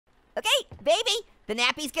Okay, baby, the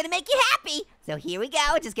nappy's gonna make you happy. So here we go,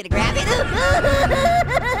 just gonna grab it.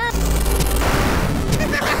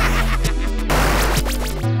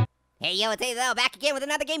 Hey, yo, it's Hazel, back again with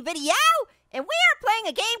another game video. And we are playing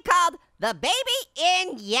a game called The Baby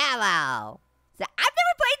in Yellow. So I've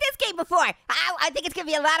never played this game before. I think it's gonna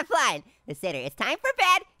be a lot of fun. The sitter, it's time for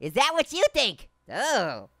bed. Is that what you think?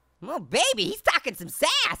 Oh, baby, he's talking some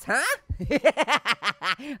sass, huh?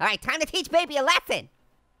 All right, time to teach baby a lesson.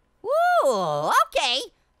 Ooh, okay.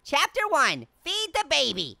 Chapter 1, feed the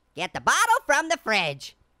baby. Get the bottle from the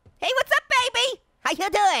fridge. Hey, what's up, baby? How you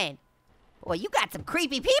doing? Well, you got some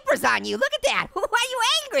creepy peepers on you. Look at that. Why are you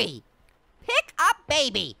angry? Pick up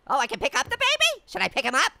baby. Oh, I can pick up the baby? Should I pick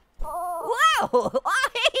him up? Whoa. Oh,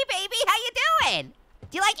 hey, baby. How you doing?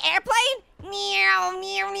 Do you like airplane? Meow,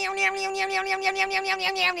 meow, meow, meow, meow, meow, meow, meow, meow, meow,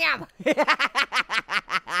 meow, meow, meow.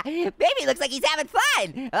 Baby looks like he's having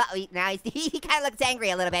fun. Oh, now he kind of looks angry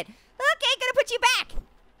a little bit. Okay, gonna put you back.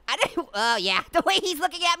 Oh, yeah. The way he's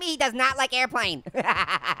looking at me, he does not like airplane.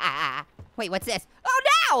 Wait, what's this? Oh,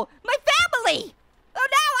 no! My family! Oh,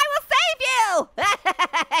 no, I will save you!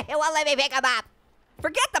 It won't let me pick him up.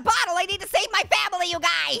 Forget the bottle, I need to save my family, you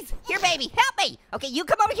guys! Here, baby, help me! Okay, you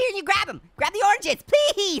come over here and you grab him. Grab the oranges,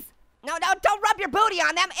 please! No, don't rub your booty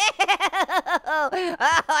on them. Oh,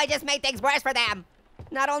 I just made things worse for them.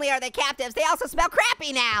 Not only are they captives, they also smell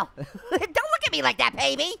crappy now. Don't look at me like that,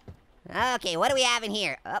 baby. Okay, what do we have in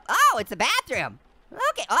here? Oh, it's a bathroom.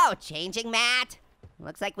 Okay, oh, changing mat.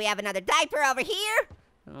 Looks like we have another diaper over here.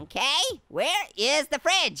 Okay, where is the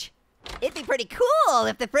fridge? It'd be pretty cool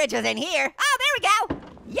if the fridge was in here. Oh, there we go.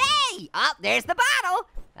 Yay! Oh, there's the bottle.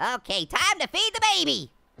 Okay, time to feed the baby.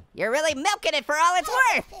 You're really milking it for all it's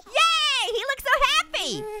worth. Yay! He looks so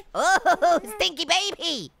happy. Oh, stinky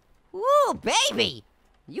baby. Ooh, baby.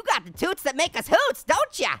 You got the toots that make us hoots,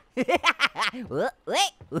 don't ya?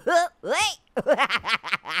 Wait.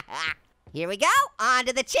 Here we go, on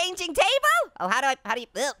to the changing table. Oh, how do you,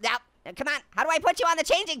 no, come on. How do I put you on the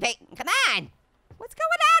changing table? Come on. What's going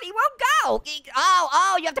on? He won't go.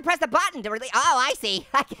 Oh, you have to press the button to release. Oh, I see.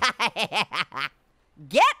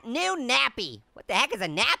 Get new nappy. What the heck is a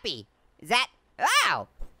nappy? Is that, oh,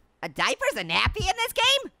 a diaper's a nappy in this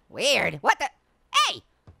game? Weird. What the, hey,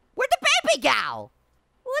 where'd the baby go?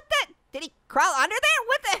 What the, did he crawl under there?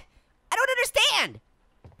 What the, I don't understand.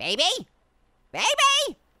 Baby? Baby?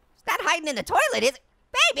 It's not hiding in the toilet, is it?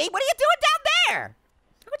 Baby, what are you doing down there?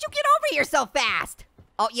 How'd you get over here so fast?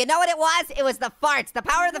 Oh, you know what it was? It was the farts. The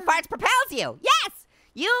power of the farts propels you. Yes!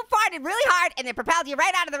 You farted really hard and it propelled you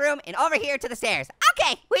right out of the room and over here to the stairs.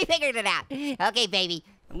 Okay, we figured it out. Okay, baby,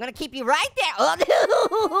 I'm gonna keep you right there. Oh,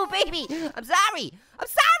 no, baby, I'm sorry. I'm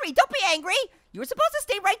sorry, don't be angry. You were supposed to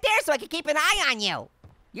stay right there so I could keep an eye on you.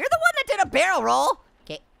 You're the one that did a barrel roll.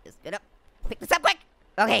 Okay, just gonna pick this up quick.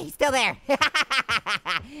 Okay, he's still there.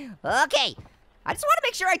 Okay, I just want to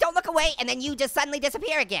make sure I don't look away and then you just suddenly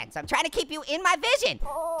disappear again. So I'm trying to keep you in my vision.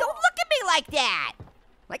 Don't look at me like that.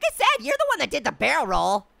 Like I said, you're the one that did the barrel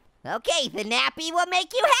roll. Okay, the nappy will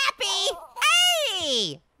make you happy.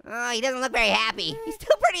 Hey! Oh, he doesn't look very happy. He's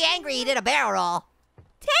still pretty angry he did a barrel roll.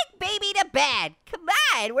 Take baby to bed. Come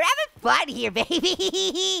on, we're having fun here,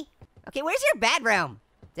 baby. Okay, where's your bedroom?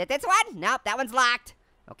 Is it this one? Nope, that one's locked.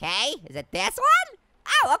 Okay, is it this one?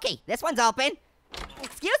 Oh, okay, this one's open.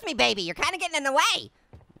 Excuse me, baby, you're kind of getting in the way.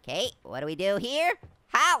 Okay, what do we do here?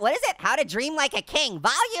 What is it? How to Dream Like a King,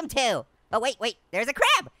 Volume 2. Oh, wait, there's a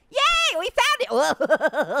crib. Yay, we found it.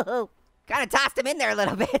 Whoa, kind of tossed him in there a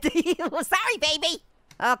little bit. Sorry, baby.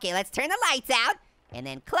 Okay, let's turn the lights out and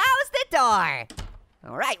then close the door.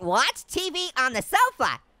 All right, watch TV on the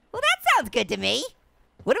sofa. Well, that sounds good to me.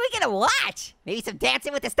 What are we gonna watch? Maybe some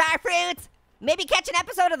Dancing with the Starfruits? Maybe catch an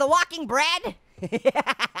episode of The Walking Bread?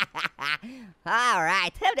 All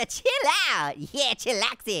right, time to chill out. Yeah,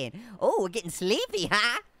 chillaxing. Oh, we're getting sleepy,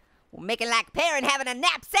 huh? We're making like Pear and having a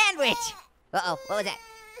nap sandwich. Uh-oh, what was that?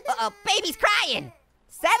 Uh-oh, baby's crying.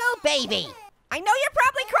 Settle, baby. I know you're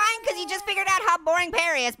probably crying because you just figured out how boring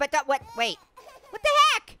Pear is, but wait. What the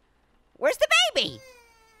heck? Where's the baby?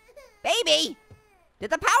 Baby?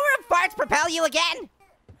 Did the power of farts propel you again?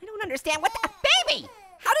 I don't understand. What the, baby?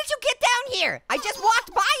 How did you get down here? I just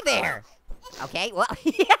walked by there. Okay, well,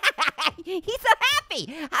 he's so happy.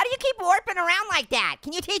 How do you keep warping around like that?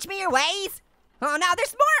 Can you teach me your ways? Oh, no,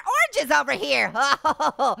 there's more oranges over here.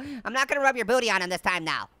 Oh, I'm not gonna rub your booty on him this time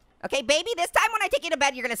now. Okay, baby, this time when I take you to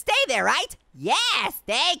bed, you're gonna stay there, right? Yes,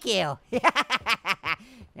 thank you.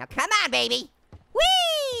 Now, come on, baby.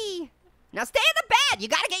 Whee! Now stay in the bed. You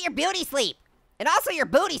gotta get your beauty sleep. And also your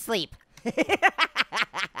booty sleep. All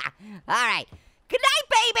right. Good night,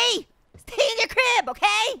 baby. Stay in your crib,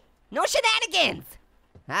 okay? No shenanigans.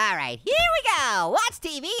 All right, here we go. Watch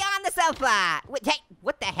TV on the sofa. Wait, hey,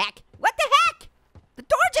 what the heck? What the heck? The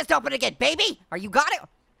door just opened again, baby. Are you got it?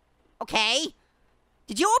 Okay.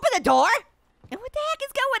 Did you open the door? And what the heck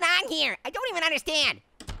is going on here? I don't even understand.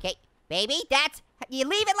 Okay, baby, you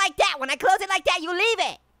leave it like that. When I close it like that, you leave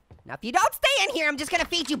it. Now, if you don't stay in here, I'm just gonna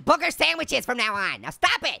feed you booger sandwiches from now on. Now,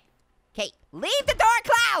 stop it. Okay, leave the door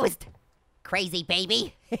closed. Crazy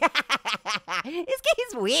baby. This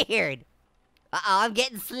game's weird. Uh-oh, I'm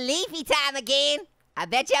getting sleepy time again. I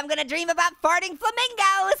bet you I'm gonna dream about farting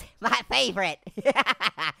flamingos. My favorite.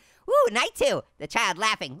 Ooh, night 2. The child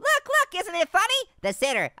laughing. Look, isn't it funny? The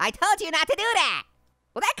sitter. I told you not to do that.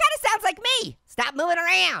 Well, that kind of sounds like me. Stop moving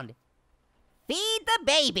around. Feed the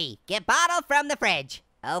baby. Get bottle from the fridge.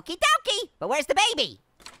 Okie dokie. But where's the baby?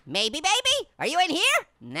 Maybe baby? Are you in here?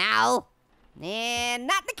 No. And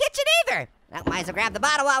not in the kitchen either. Well, might as well grab the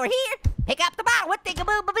bottle while we're here. Pick up the bottle. What thing? Shut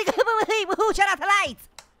out the lights.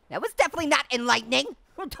 That was definitely not enlightening.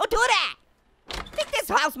 Don't do that. I think this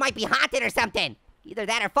house might be haunted or something. Either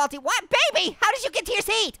that or faulty. What, baby? How did you get to your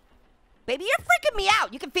seat? Baby, you're freaking me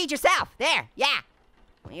out. You can feed yourself. There, yeah.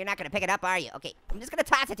 Well, you're not gonna pick it up, are you? Okay, I'm just gonna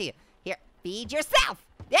toss it to you. Here, feed yourself.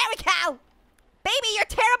 There we go. Baby, you're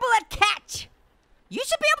terrible at catch. You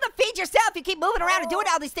should be able to feed yourself. You keep moving around and doing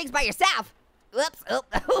all these things by yourself. Oops,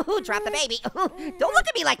 oh, drop the baby. Don't look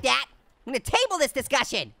at me like that. I'm gonna table this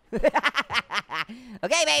discussion.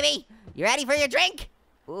 Okay, baby, you ready for your drink?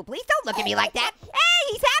 Ooh, please don't look at me like that.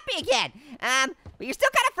 Hey, he's happy again. But you're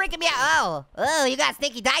still kind of freaking me out. Oh, you got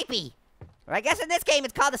stinky diaper. Or I guess in this game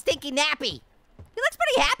it's called a stinky nappy. He looks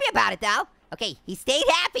pretty happy about it though. Okay, he stayed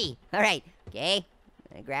happy. All right, okay, I'm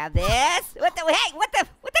gonna grab this. Hey, what the,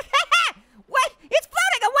 what? It's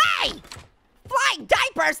floating away. Flying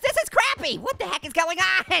diapers, this is crappy. What the heck is going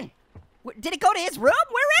on? Did it go to his room?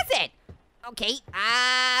 Where is it? Okay,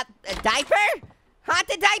 a diaper?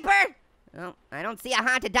 Haunted diaper? Oh, I don't see a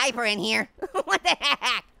haunted diaper in here. What the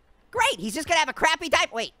heck? Great, he's just gonna have a crappy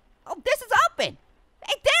diaper. Wait, oh, this is open.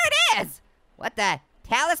 Hey, there it is. What the?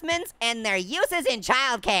 Talismans and their uses in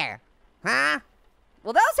childcare. Huh?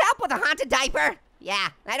 Will those help with a haunted diaper? Yeah,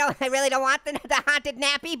 I really don't want the haunted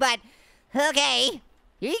nappy, but okay.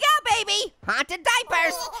 Here you go, baby. Haunted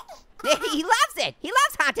diapers. He loves it. He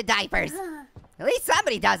loves haunted diapers. At least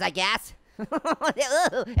somebody does, I guess.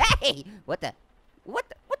 Hey, what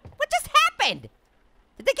just happened?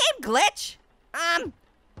 Did the game glitch? I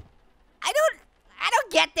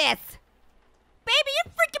don't get this. Baby,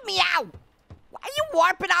 you're freaking me out. Why are you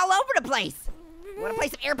warping all over the place? You wanna play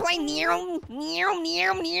some airplane? Now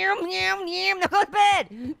go to bed.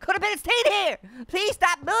 Go to bed and stay there. Please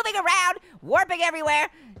stop moving around, warping everywhere.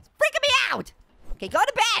 It's freaking me out. Okay, go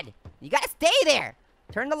to bed. You gotta stay there.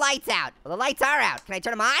 Turn the lights out. Well, the lights are out. Can I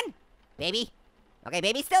turn them on? Baby? Okay,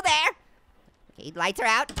 baby's still there. Okay, lights are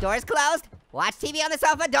out, door's closed. Watch TV on the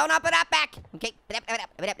sofa, don't open up back. Okay, okay, I think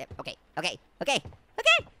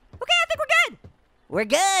we're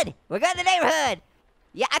good. We're good in the neighborhood.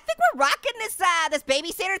 Yeah, I think we're rocking this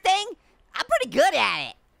babysitter thing. I'm pretty good at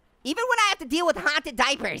it. Even when I have to deal with haunted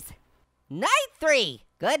diapers. Night 3,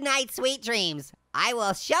 good night, sweet dreams. I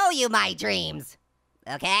will show you my dreams,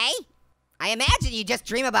 okay? I imagine you just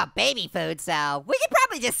dream about baby food, so we could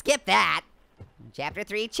probably just skip that. Chapter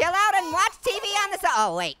 3, chill out and watch TV on the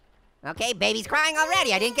oh, wait. Okay, baby's crying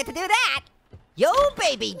already. I didn't get to do that. Yo,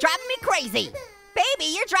 baby, driving me crazy. Baby,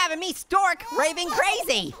 you're driving me stork raving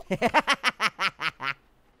crazy.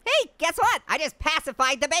 Hey, guess what? I just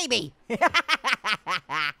pacified the baby. All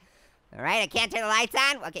right, I can't turn the lights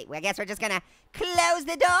on. Okay, well, I guess we're just gonna close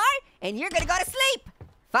the door and you're gonna go to sleep.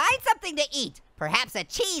 Find something to eat. Perhaps a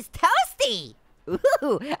cheese toasty.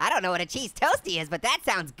 Ooh, I don't know what a cheese toasty is, but that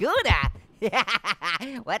sounds good.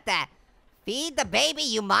 What the? Feed the baby,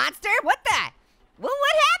 you monster? What the? Well,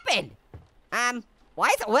 what happened? Why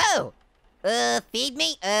is it, whoa. Feed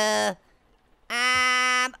me, okay.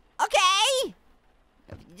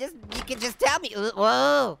 You can just tell me,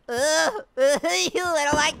 whoa. I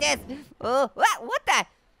don't like this. What the?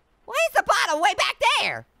 Why is the bottle way back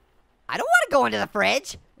there? I don't want to go into the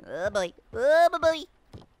fridge. Oh boy.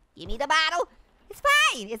 Give me the bottle. It's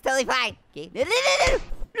fine. It's totally fine. Okay.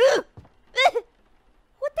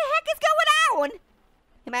 What the heck is going on?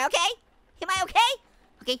 Am I okay? Am I okay?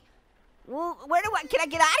 Okay. Well, can I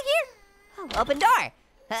get out of here? Oh, open door.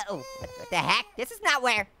 Oh, what the heck? This is not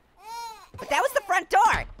where. But that was the front door.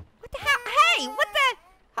 What the hell? Hey,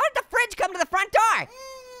 how did the fridge come to the front door?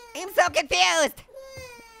 I'm so confused.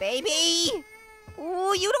 Baby.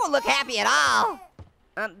 Ooh, you don't look happy at all.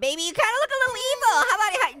 Baby, you kind of look a little evil. How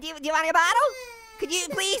about, do you want a bottle? Could you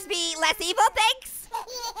please be less evil, thanks?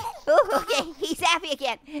 Ooh, okay, he's happy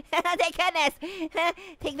again. Thank goodness.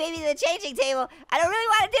 Take baby to the changing table. I don't really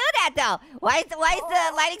want to do that though. Why is the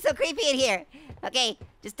lighting so creepy in here? Okay,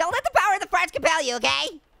 just don't let the power of the farts compel you,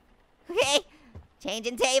 okay? Okay,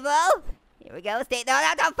 changing table. Here we go. Stay. No,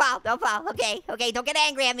 don't fall. Don't fall. Okay, don't get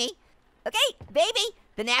angry at me. Okay, baby,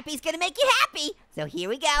 the nappy's gonna make you happy. So here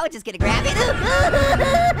we go. Just gonna grab it.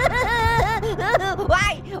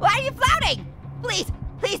 Why are you floating? Please,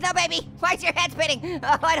 no, baby. Why's your head spinning?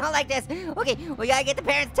 Oh, I don't like this. Okay, we gotta get the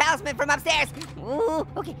parents' talisman from upstairs. Ooh,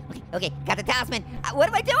 okay, got the talisman. What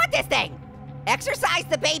do I do with this thing? Exercise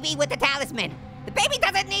the baby with the talisman. The baby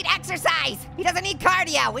doesn't need exercise. He doesn't need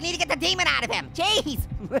cardio. We need to get the demon out of him. Jeez.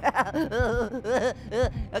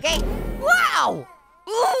 Okay. Wow.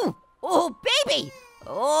 Ooh, baby.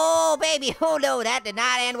 Oh, baby. Oh, no, that did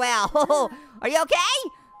not end well. Oh, are you okay?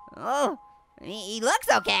 Oh, he looks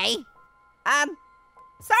okay.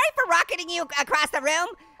 Sorry for rocketing you across the room.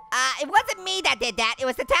 It wasn't me that did that. It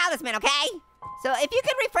was the talisman, okay? So if you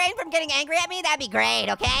could refrain from getting angry at me, that'd be great,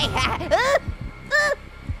 okay?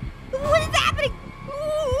 What is happening?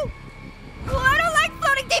 Ooh, I don't like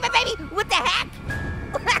floating demon baby. What the heck?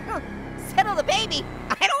 Settle the baby.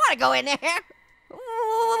 I don't want to go in there. I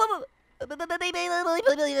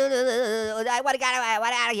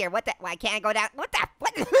want out of here. What the? Why can't I go down? What the?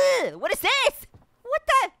 What is this? What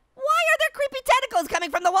the? Why are there creepy tentacles coming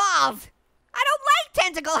from the walls? I don't like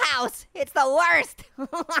Tentacle House. It's the worst.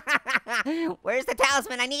 Where's the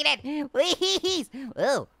talisman? I need it. Please.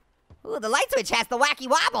 Ooh, the light switch has the wacky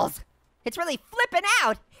wobbles. It's really flipping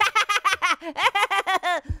out.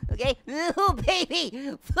 Okay. Ooh,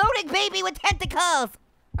 baby. Floating baby with tentacles.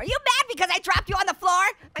 Are you mad because I dropped you on the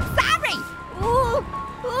floor? I'm sorry. Ooh,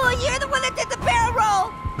 you're the one that did the barrel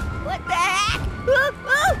roll. What the heck?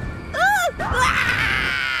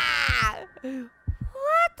 Ah!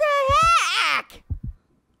 What the heck?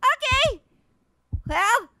 Okay.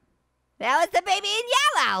 Well, that was the baby in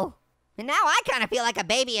yellow. And now I kind of feel like a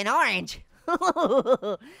baby in orange. All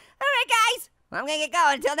right, guys. Well, I'm gonna get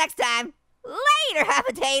going. Until next time. Later,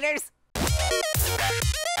 habitators.